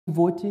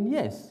Voting,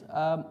 yes.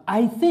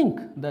 I think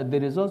that the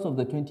results of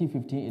the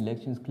 2015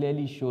 elections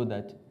clearly show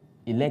that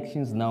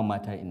elections now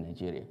matter in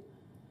Nigeria.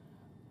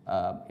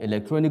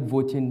 Electronic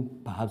voting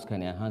perhaps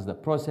can enhance the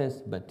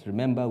process, but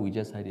remember we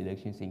just had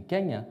elections in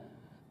Kenya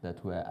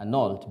that were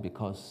annulled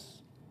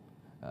because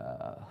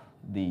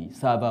the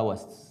server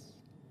was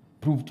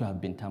proved to have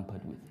been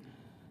tampered with.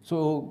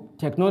 So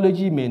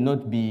technology may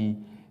not be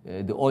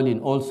the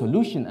all-in-all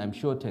solution. I'm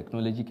sure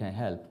technology can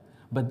help,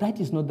 but that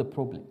is not the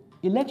problem.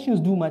 Elections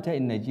do matter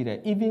in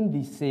Nigeria. Even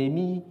the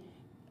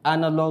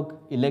semi-analog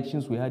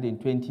elections we had in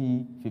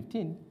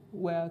 2015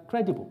 were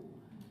credible.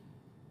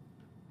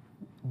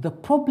 The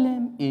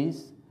problem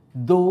is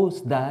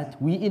those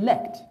that we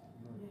elect.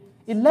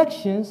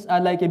 Elections are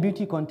like a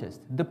beauty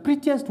contest. The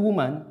prettiest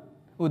woman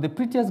or the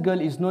prettiest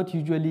girl is not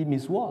usually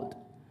Miss World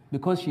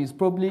because she is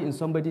probably in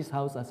somebody's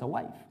house as a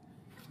wife.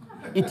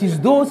 It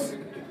is those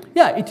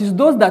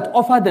that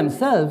offer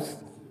themselves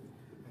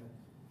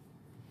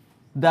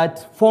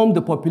that form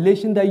the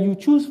population that you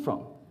choose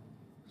from.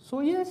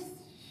 So yes,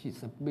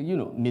 she's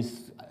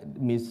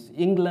Miss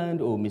England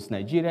or Miss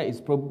Nigeria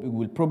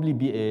will probably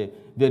be a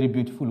very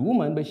beautiful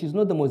woman, but she's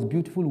not the most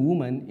beautiful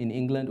woman in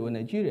England or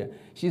Nigeria.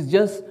 She's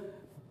just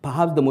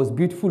perhaps the most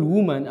beautiful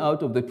woman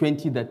out of the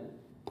 20 that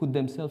put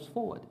themselves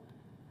forward.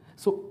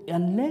 So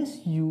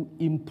unless you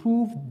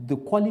improve the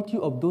quality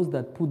of those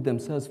that put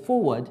themselves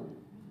forward,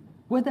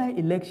 whether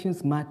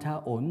elections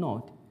matter or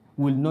not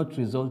will not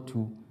result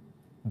to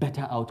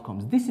better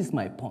outcomes. This is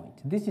my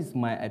point. This is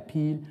my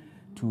appeal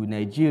to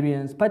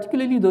Nigerians,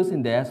 particularly those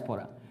in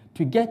diaspora,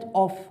 to get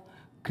off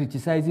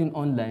criticizing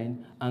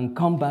online and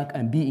come back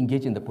and be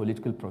engaged in the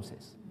political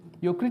process.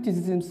 Your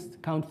criticisms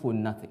count for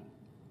nothing.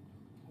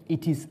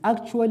 It is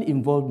actual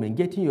involvement,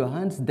 getting your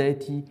hands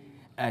dirty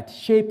at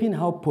shaping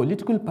how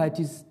political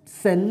parties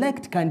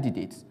select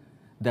candidates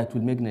that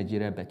will make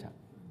Nigeria better.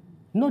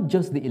 Not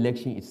just the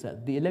election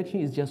itself. The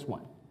election is just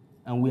one.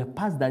 And we are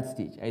past that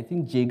stage. I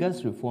think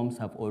JEGA's reforms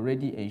have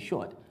already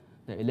ensured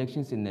that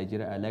elections in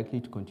Nigeria are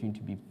likely to continue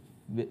to be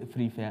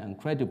free, fair, and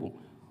credible.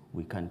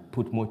 We can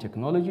put more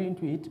technology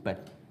into it,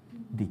 but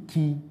the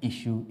key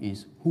issue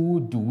is who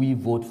do we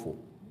vote for?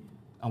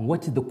 And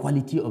what is the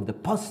quality of the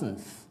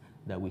persons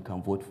that we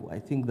can vote for? I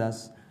think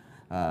that's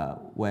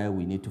where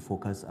we need to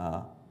focus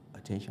our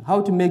attention.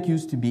 How to make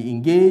youth to be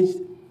engaged?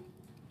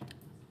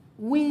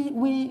 We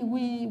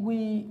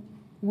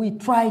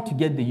try to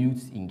get the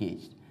youths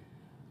engaged.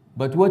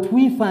 But what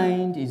we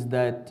find is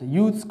that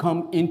youths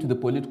come into the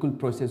political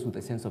process with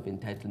a sense of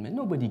entitlement.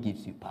 Nobody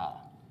gives you power.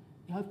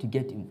 You have to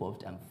get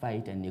involved and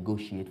fight and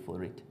negotiate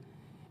for it.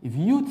 If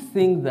youth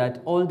think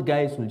that old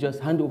guys will just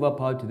hand over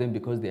power to them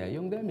because they are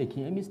young, they're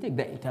making a mistake.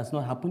 That it has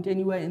not happened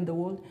anywhere in the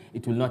world.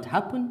 It will not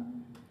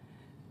happen.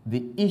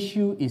 The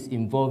issue is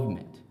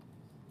involvement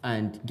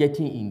and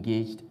getting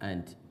engaged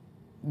and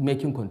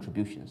making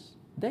contributions.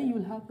 Then you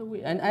will have the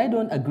way. And I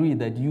don't agree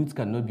that youths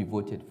cannot be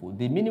voted for.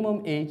 The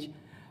minimum age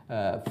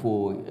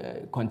for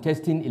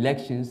contesting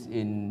elections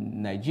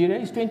in Nigeria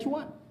is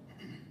 21.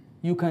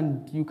 You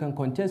can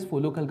contest for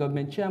local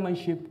government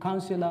chairmanship,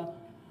 councillor,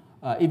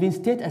 even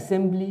state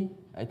assembly.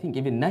 I think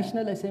even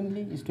national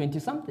assembly is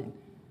 20-something.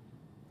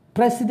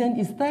 President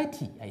is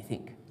 30, I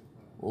think,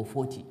 or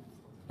 40.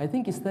 I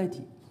think it's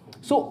 30.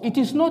 So it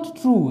is not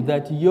true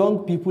that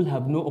young people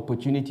have no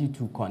opportunity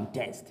to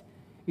contest.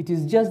 It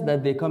is just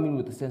that they come in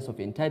with a sense of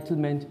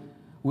entitlement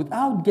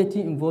without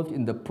getting involved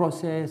in the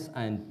process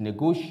and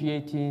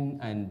negotiating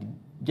and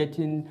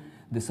getting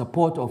the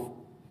support of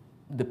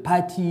the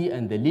party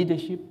and the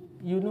leadership.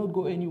 You will not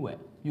go anywhere.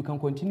 You can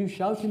continue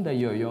shouting that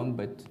you're young,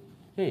 but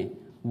hey,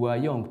 we were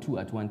young too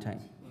at one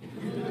time.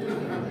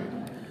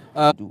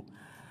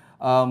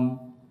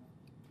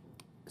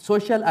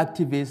 Social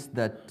activists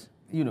that,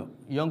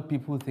 young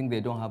people think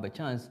they don't have a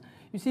chance.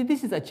 You see,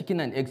 this is a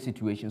chicken and egg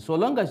situation. So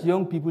long as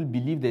young people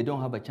believe they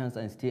don't have a chance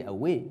and stay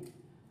away,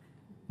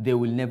 they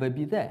will never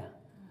be there.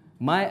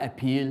 My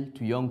appeal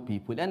to young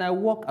people, and I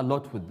work a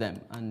lot with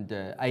them, and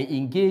I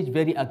engage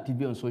very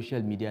actively on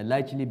social media,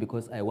 largely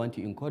because I want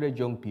to encourage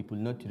young people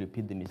not to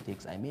repeat the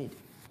mistakes I made.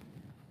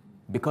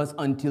 Because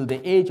until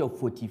the age of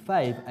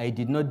 45, I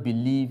did not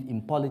believe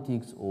in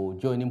politics or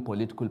joining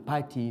political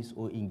parties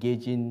or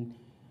engaging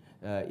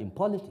in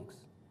politics.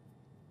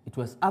 It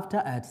was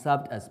after I had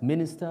served as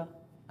minister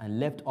and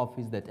left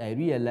office that I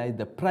realized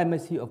the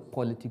primacy of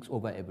politics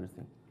over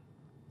everything.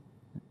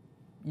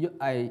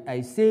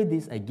 I say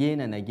this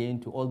again and again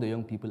to all the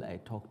young people I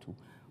talk to.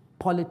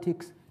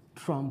 Politics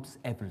trumps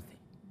everything.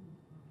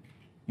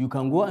 You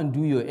can go and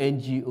do your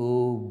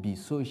NGO, be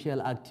social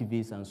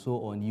activists and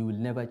so on. You will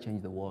never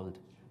change the world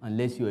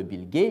unless you are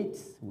Bill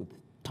Gates with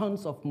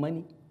tons of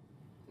money.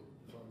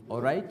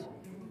 All right?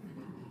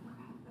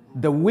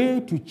 The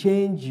way to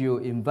change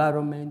your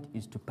environment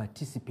is to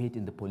participate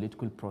in the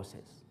political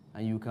process.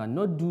 And you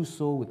cannot do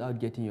so without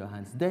getting your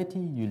hands dirty.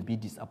 You'll be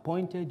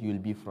disappointed. You'll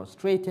be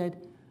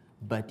frustrated.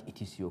 But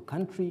it is your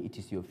country. It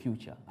is your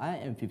future. I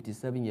am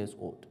 57 years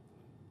old.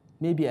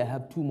 Maybe I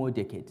have 2 more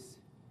decades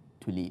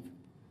to live.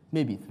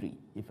 Maybe 3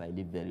 if I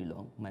live very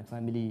long. My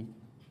family,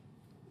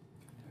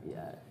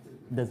 yeah,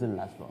 doesn't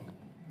last long.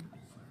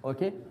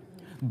 Okay?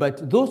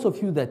 But those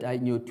of you that are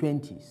in your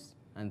 20s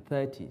and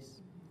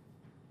 30s,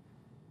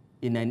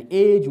 in an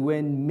age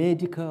when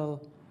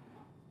medical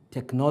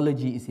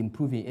technology is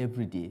improving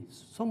every day,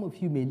 some of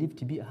you may live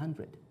to be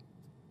 100.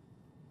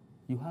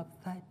 You have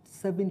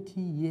 70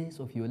 years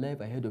of your life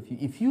ahead of you.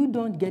 If you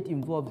don't get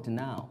involved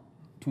now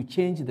to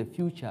change the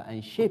future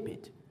and shape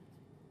it,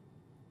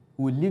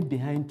 will leave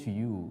behind to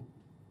you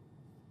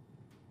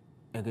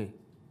a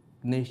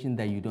nation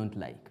that you don't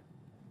like.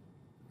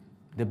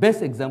 The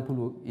best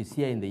example is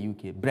here in the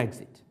UK,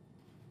 Brexit.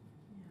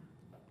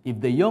 If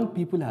the young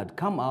people had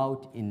come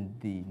out in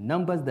the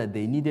numbers that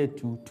they needed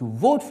to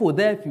vote for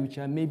their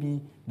future,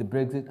 maybe the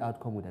Brexit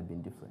outcome would have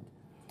been different.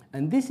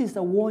 And this is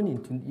a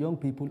warning to young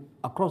people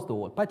across the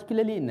world,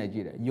 particularly in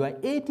Nigeria. You are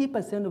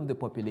 80% of the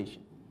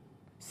population.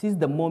 Since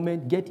the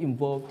moment, get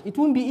involved. It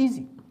won't be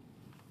easy.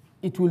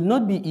 It will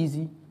not be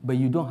easy, but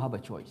you don't have a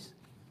choice.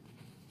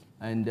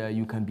 And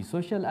you can be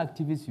social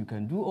activists, you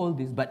can do all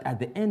this, but at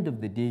the end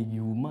of the day,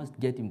 you must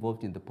get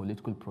involved in the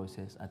political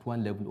process at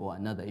one level or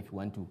another if you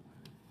want to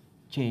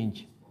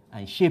change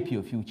and shape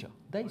your future.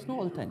 There is no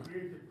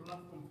alternative.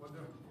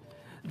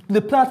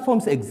 The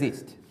platforms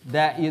exist.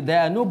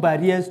 There are no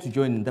barriers to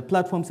joining. The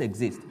platforms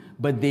exist,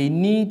 but they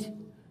need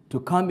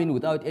to come in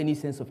without any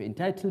sense of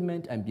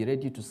entitlement and be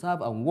ready to serve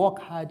and work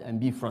hard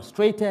and be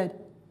frustrated.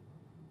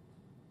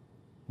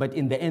 But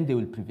in the end, they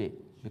will prevail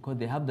because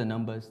they have the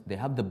numbers, they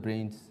have the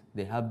brains,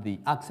 they have the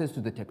access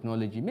to the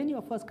technology. Many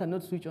of us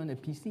cannot switch on a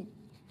PC.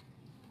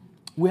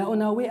 We are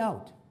on our way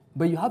out,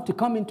 but you have to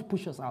come in to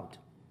push us out,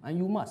 and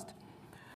you must.